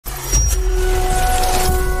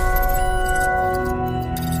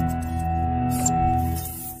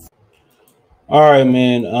All right,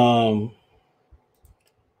 man.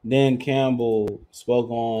 Dan Campbell spoke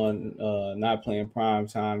on not playing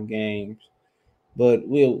primetime games, but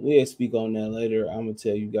we'll speak on that later. I'm gonna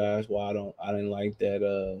tell you guys why I didn't like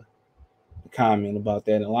that comment about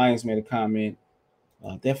that. The Lions made a comment.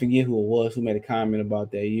 I forget who it was who made a comment about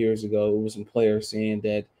that years ago. It was some players saying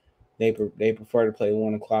that they prefer to play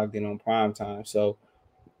 1 o'clock than on prime time. So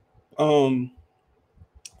um,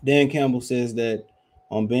 Dan Campbell says that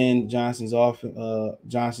on Johnson's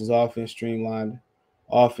offense, streamlined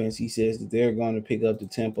offense, he says that they're going to pick up the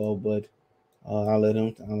tempo, but I'll let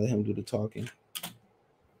him do the talking.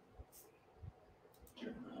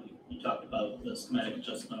 You talked about the schematic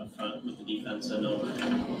adjustment up front with the defense. I know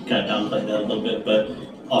kind of downplayed that a little bit, but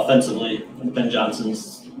offensively, Ben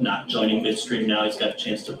Johnson's not joining midstream now. He's got a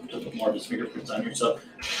chance to put more of his fingerprints on here. So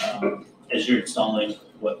as you're installing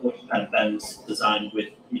what kind of Ben's designed with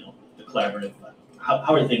the collaborative,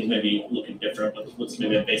 how are things maybe looking different? What's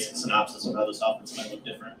maybe a basic synopsis of how this offense might look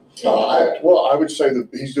different? I would say that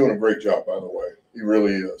he's doing a great job. By the way, he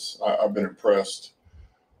really is. I've been impressed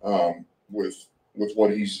with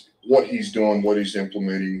what he's doing, what he's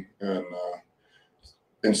implementing, and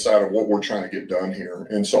inside of what we're trying to get done here.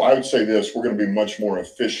 And so I would say this: we're going to be much more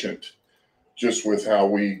efficient, just with how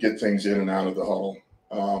we get things in and out of the huddle.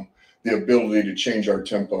 The ability to change our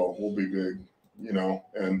tempo will be big,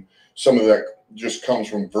 and some of that just comes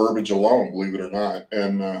from verbiage alone, believe it or not.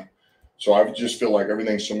 And so I just feel like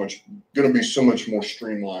everything's going to be so much more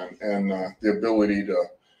streamlined, and the ability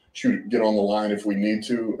to get on the line if we need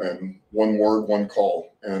to, and one word, one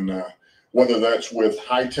call. And whether that's with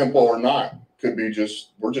high tempo or not, could be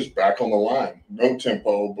we're just back on the line, no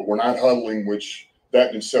tempo, but we're not huddling, which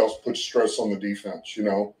that in itself puts stress on the defense,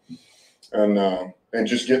 and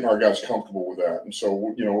just getting our guys comfortable with that. And so,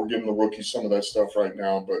 we're giving the rookies some of that stuff right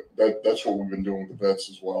now, but that's what we've been doing with the vets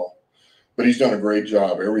as well. But he's done a great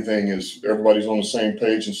job. Everybody's on the same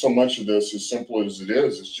page, and so much of this, as simple as it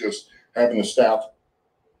is, it's just having the staff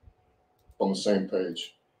on the same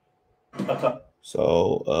page.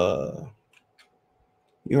 So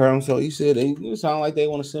you heard him. So he said it sound like they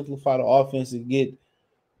want to simplify the offense and get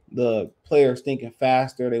the players thinking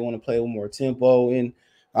faster. They want to play with more tempo, and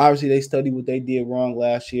obviously they studied what they did wrong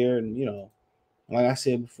last year. And like I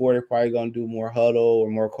said before, they're probably going to do more huddle or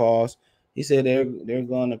more calls. He said they're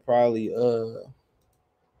going to probably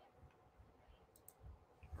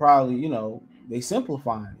they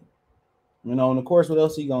simplifying it. And of course, what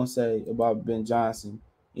else he gonna say about Ben Johnson?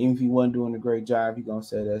 Even if he wasn't doing a great job, he gonna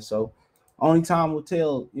say that. So only time will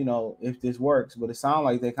tell, if this works. But it sounds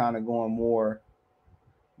like they're kind of going more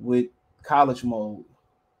with college mode,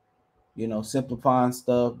 simplifying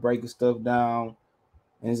stuff, breaking stuff down.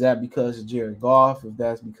 And is that because of Jared Goff? If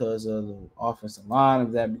that's because of the offensive line,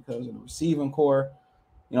 if that because of the receiving core?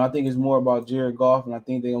 I think it's more about Jared Goff, and I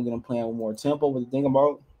think they're gonna get him playing with more tempo. But the thing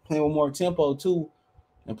about playing with more tempo too,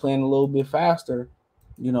 and playing a little bit faster,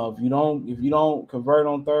 if you don't convert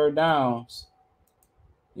on third downs,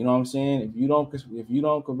 you know what I'm saying? If you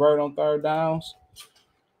don't convert on third downs,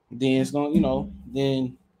 then it's gonna,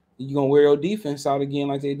 then you're gonna wear your defense out again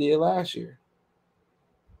like they did last year.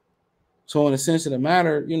 So in the sense of the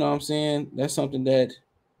matter, you know what I'm saying, that's something that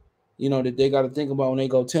that they got to think about when they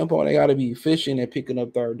go tempo. They got to be efficient at picking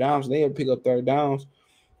up third downs. They have to pick up third downs.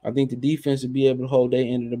 I think the defense will be able to hold their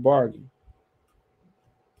end of the bargain.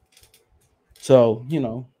 So, we're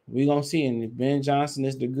going to see. And if Ben Johnson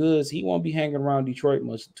is the goods, he won't be hanging around Detroit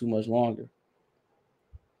too much longer.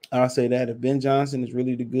 I'll say that. If Ben Johnson is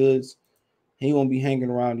really the goods, he won't be hanging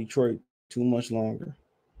around Detroit too much longer.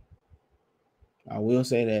 I will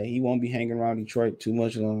say that. He won't be hanging around Detroit too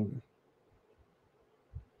much longer.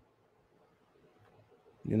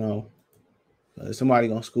 Somebody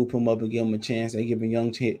going to scoop him up and give him a chance. They giving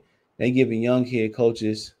young head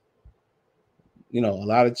coaches, a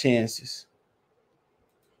lot of chances.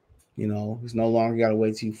 It's no longer got to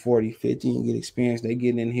wait till 40, 50 and get experience. They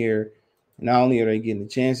getting in here. Not only are they getting the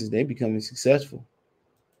chances, they becoming successful.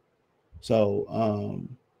 So,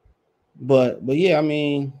 but yeah, I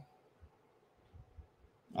mean,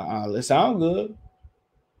 it sounds good.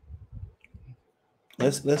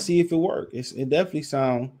 Let's see if it works. It definitely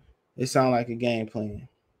sound like a game plan.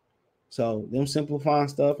 So them simplifying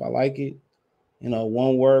stuff, I like it.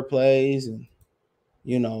 One word plays and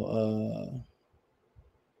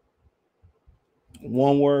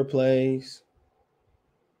one word plays,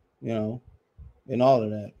 and all of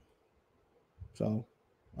that. So,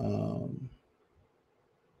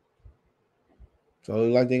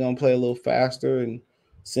 like they're gonna play a little faster and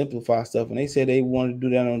simplify stuff. And they said they wanted to do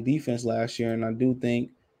that on defense last year, and I do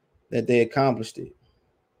think that they accomplished it.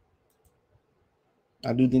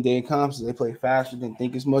 I do think they inconsistent. They play faster, didn't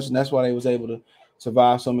think as much, and that's why they was able to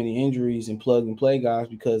survive so many injuries and plug and play guys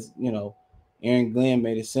because, Aaron Glenn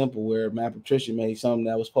made it simple where Matt Patricia made something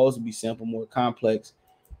that was supposed to be simple more complex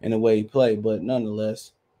in the way he played. But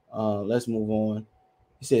nonetheless, let's move on.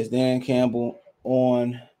 He says Dan Campbell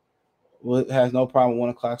has no problem 1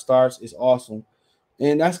 o'clock starts. It's awesome.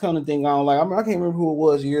 And that's kind of thing I don't like. I can't remember who it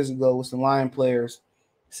was years ago with some Lion players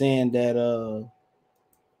saying that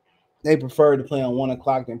they prefer to play on 1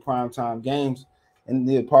 o'clock than primetime games. And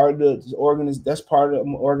the part of that's part of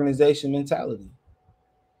the organization mentality.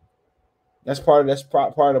 That's part of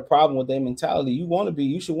the problem with their mentality.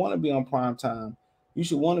 You should want to be on prime time. You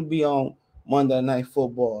should want to be on Monday Night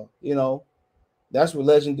Football. That's where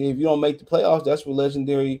legendary. If you don't make the playoffs, that's where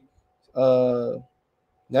legendary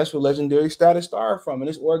status started from. And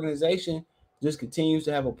this organization just continues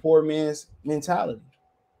to have a poor man's mentality.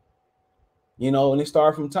 And it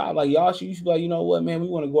started from top. Like you should be like, you know what, man, we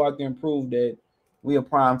want to go out there and prove that we a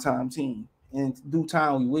prime time team. And in due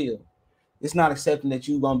time we will. It's not accepting that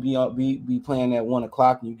you're gonna be playing at 1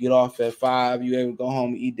 o'clock and you get off at 5. You able to go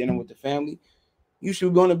home and eat dinner with the family. You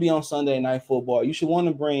should want to be on Sunday Night Football. You should want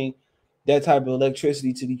to bring that type of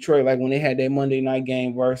electricity to Detroit, like when they had that Monday night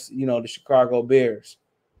game versus the Chicago Bears.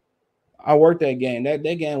 I worked that game. That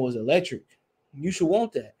game was electric. You should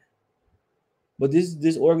want that. But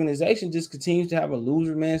this organization just continues to have a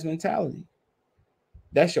loser man's mentality.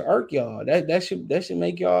 That should irk y'all. That should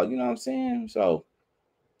make y'all. You know what I'm saying? So.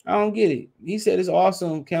 I don't get it. He said it's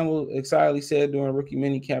awesome. Campbell excitedly said during rookie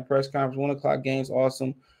minicamp press conference, 1 o'clock game's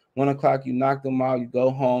awesome. 1 o'clock, you knock them out. You go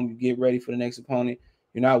home. You get ready for the next opponent.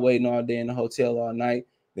 You're not waiting all day in the hotel all night.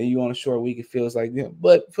 Then you on a short week. It feels like that.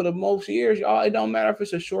 But for the most years, y'all, it don't matter if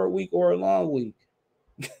it's a short week or a long week.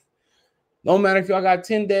 Don't matter if y'all got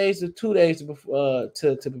 10 days or 2 days to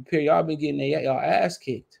prepare. Y'all been getting y'all ass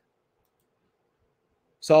kicked.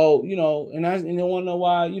 So, and they want to know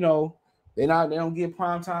why, they don't get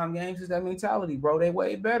primetime games. It's that mentality, bro. They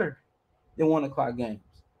way better than 1 o'clock games.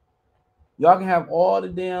 Y'all can have all the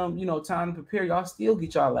damn, time to prepare. Y'all still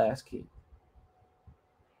get y'all ass kicked.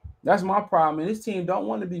 That's my problem. And this team don't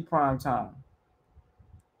want to be primetime.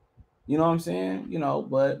 You know what I'm saying?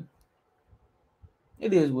 But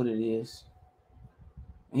it is what it is.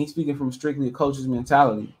 And he's speaking from strictly a coach's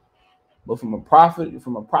mentality. But from a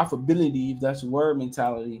profitability, if that's a word,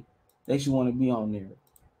 mentality, they should want to be on there.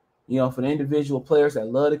 For the individual players that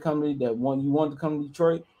love to come to that want to come to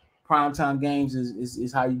Detroit, primetime games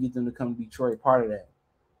is how you get them to come to Detroit. Part of that.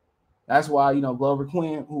 That's why Glover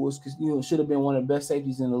Quinn, who was should have been one of the best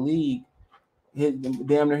safeties in the league,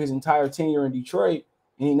 damn near his entire tenure in Detroit,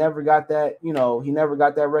 and he never got that. He never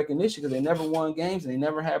got that recognition because they never won games and they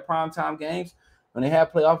never had primetime games. When they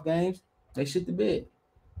had playoff games, they shit the bed.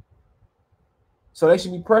 So they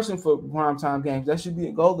should be pressing for primetime games. That should be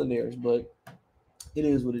a goal of theirs, but. It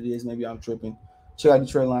is what it is. Maybe I'm tripping. Check out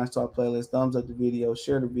Detroit Lions Talk playlist. Thumbs up the video.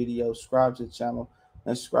 Share the video. Subscribe to the channel.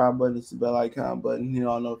 That subscribe button is the bell icon button. Hit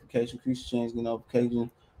all notifications. Increase your chance to get notifications.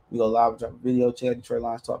 We go live and drop a video. Check out Detroit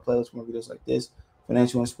Lions Talk playlist. More videos like this.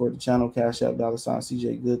 Financial and support the channel. Cash App, $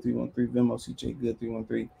 CJ Good 313. Venmo CJ Good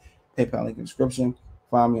 313. PayPal link in the description.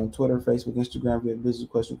 Find me on Twitter, Facebook, Instagram. If you have a business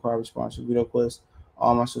question, card response, or video quest.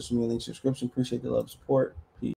 All my social media links in the description. Appreciate the love and support.